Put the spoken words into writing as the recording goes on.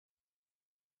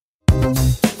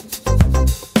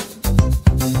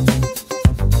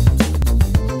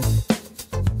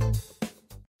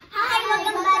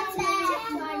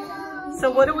So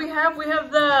what do we have? We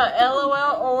have the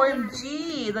LOL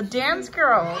OMG, the dance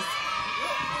girls.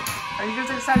 Are you guys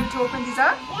excited to open these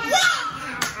up?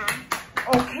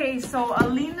 Yeah! Okay, so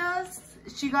Alina's,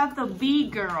 she got the B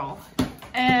girl.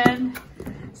 And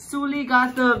Sully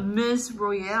got the Miss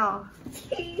Royale.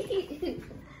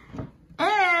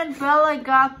 And Bella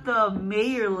got the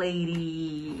Mayor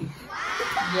Lady.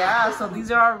 Yeah, so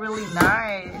these are all really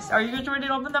nice. Are you guys ready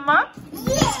to open them up?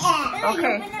 Yeah!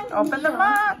 Okay, open them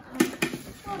up.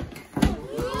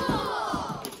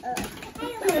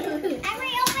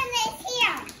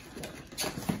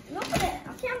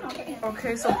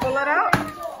 Okay, so pull it out.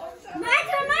 My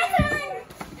turn!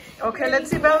 Okay,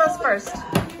 let's see Bella's first.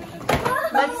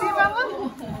 Let's see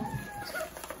Bella.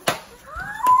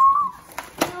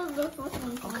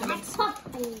 Okay, let's see.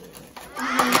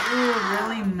 Ooh,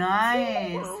 really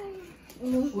nice.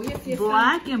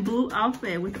 Black and blue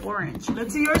outfit with orange.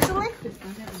 Let's see yours, Sully.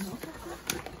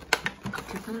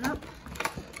 Okay, pull it up.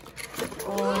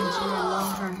 Oh, gee, I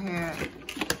love her hair.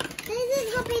 This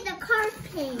is gonna be the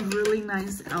carpet. Really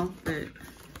nice outfit.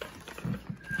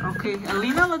 Okay,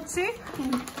 Alina, let's see.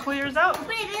 Pull yours out.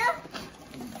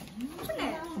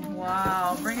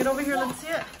 Wow, bring it over here. Let's see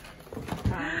it.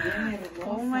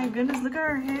 Oh my goodness, look at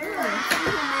her hair.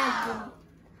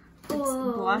 It's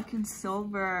black and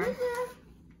silver.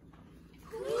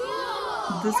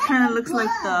 This kind of looks like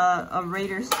a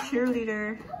Raiders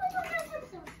cheerleader.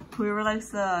 Whoever likes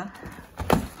the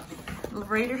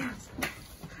Raiders.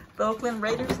 The Oakland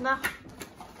Raiders now.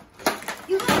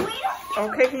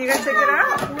 Okay, can you guys check it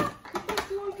out?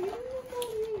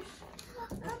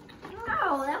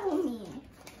 No, that was me.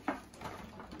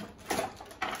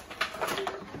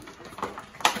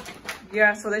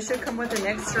 Yeah, so they should come with an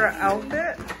extra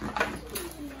outfit.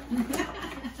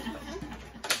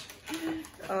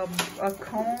 A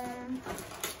comb.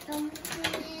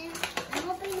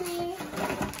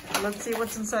 Let's see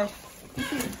what's inside.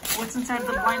 What's inside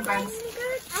the blind bags?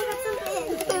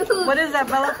 What is that,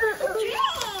 Bella?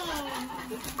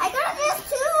 I got this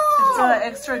too. It's an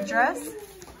extra dress.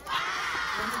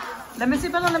 Let me see,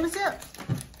 Bella. Let me see it.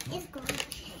 It's good.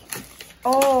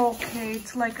 Oh, okay.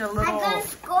 It's like a little,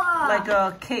 like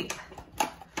a cape.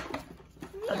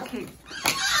 A cape.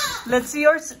 Let's see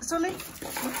yours, Sully.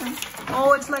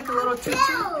 Oh, it's like a little tutu.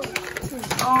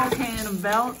 Oh, okay, and a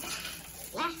belt.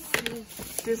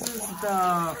 This is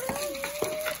the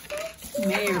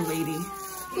Mayor Lady.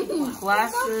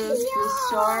 Glasses, blue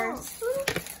stars.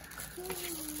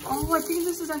 Oh, I think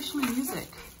this is actually music.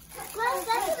 Well,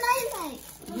 that's amazing.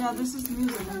 Yeah, this is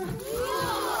music.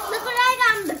 Look what I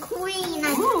got. I'm the queen.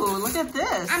 Ooh, look at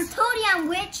this. I'm Toady. I'm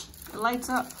witch. It lights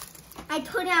up. I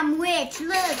told you I'm witch.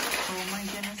 Look. Oh my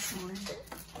goodness, Sully.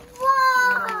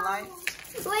 Whoa. Little light.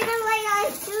 Wait a light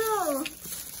eyes too.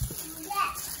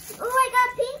 Oh, I got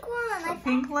pink one.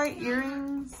 Pink light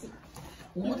earrings.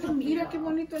 Oh, mira qué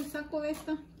bonito el saco de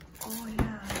esta. Oh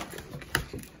yeah.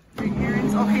 Your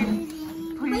earrings. Okay.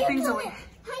 Put your things away.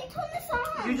 How you turn this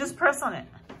on? You just press on it.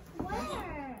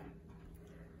 Where?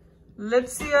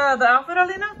 Let's see the outfit,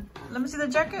 Alina. Let me see the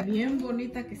jacket. Bien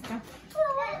bonita que está.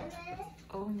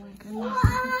 Oh my goodness. Look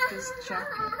at this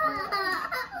jacket.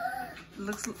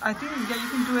 Looks. I think yeah, you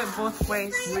can do it both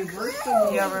ways. Reverse.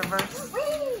 Yeah, reverse.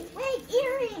 Wait,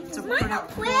 earrings. It's a pretty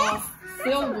cool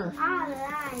Silver.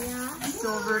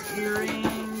 silver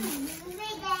earrings.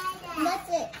 That's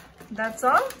it. That's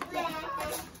all?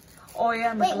 Oh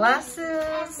yeah, and the glasses.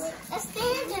 A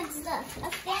stand and stuff.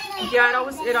 A stand and Yeah,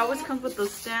 it always comes with the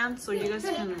stand, so you guys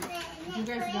can You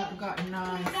guys got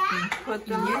nice. put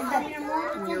them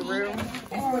in your room.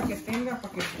 Es porque tenga,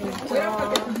 para que fuera,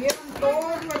 para que tuvieran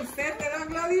todo el set, ¿verdad,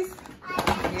 Gladys?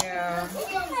 Yeah.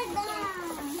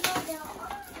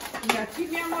 Y aquí,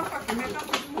 mi amor, para que metan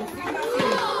sus cositas.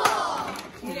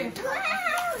 Mire.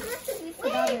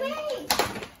 Wait.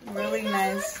 Really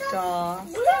nice doll.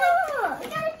 Look, I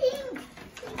got a pink.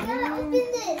 I gotta open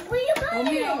this. Where you got Oh,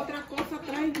 mira, it? otra cosa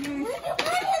trae, Gladys. Where you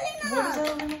got it, Elena?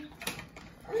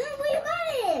 Look, where you got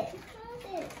it?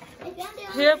 I found it.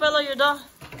 Here, Bella, your doll.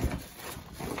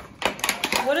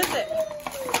 What is it?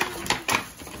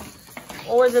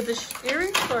 Or is it the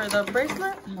earrings or the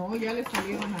bracelet? No, ya le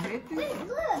salieron aretes. Wait,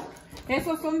 look.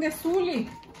 Esos son de Sully.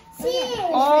 See?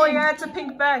 Oh yeah, it's a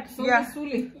pink bag. Son Yeah, de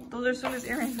Sully. those are Sully's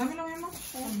earrings. Dámelo, mi amor.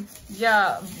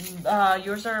 Yeah,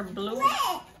 yours are blue.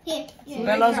 Here.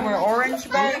 Bella's were orange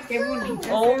Mira bags. qué bonita.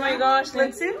 Oh my gosh,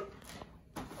 let's see.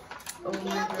 Oh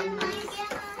my goodness.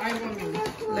 Ay, bueno.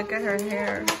 Look at her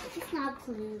hair. It's not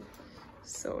clean.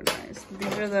 So nice.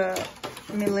 These are the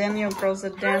Millennial girls, the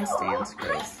dance girls.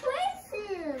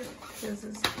 This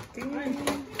is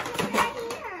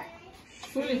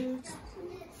Suli.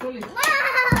 Suli.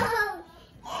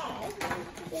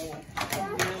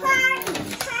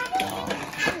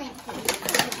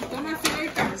 Toma,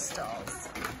 Zuleika. crystals.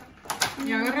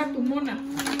 Y agarra tu mona.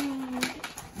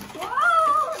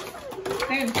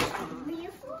 Ten.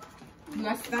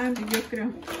 Bastante, yo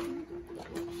creo.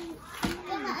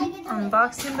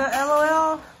 Unboxing the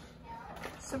LOL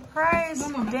surprise No,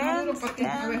 mamá, dance, está duro pa' ti.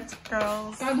 A ver. dance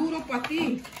girls. Está duro para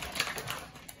ti.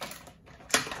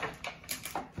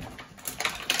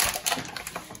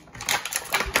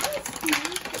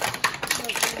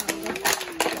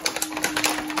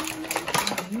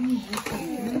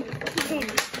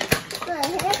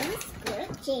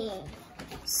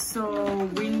 So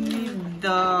we need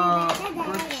the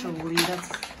virtually. That's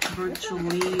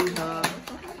virtually the.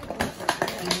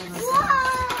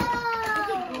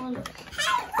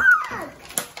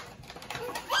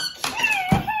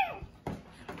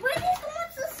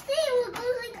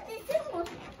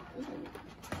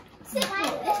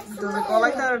 Does it go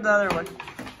like that or the other one?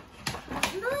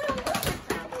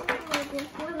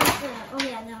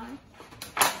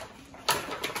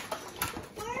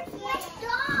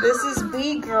 This is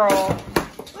B girl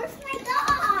Where's my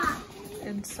dog?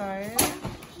 inside.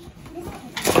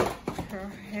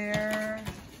 Her hair.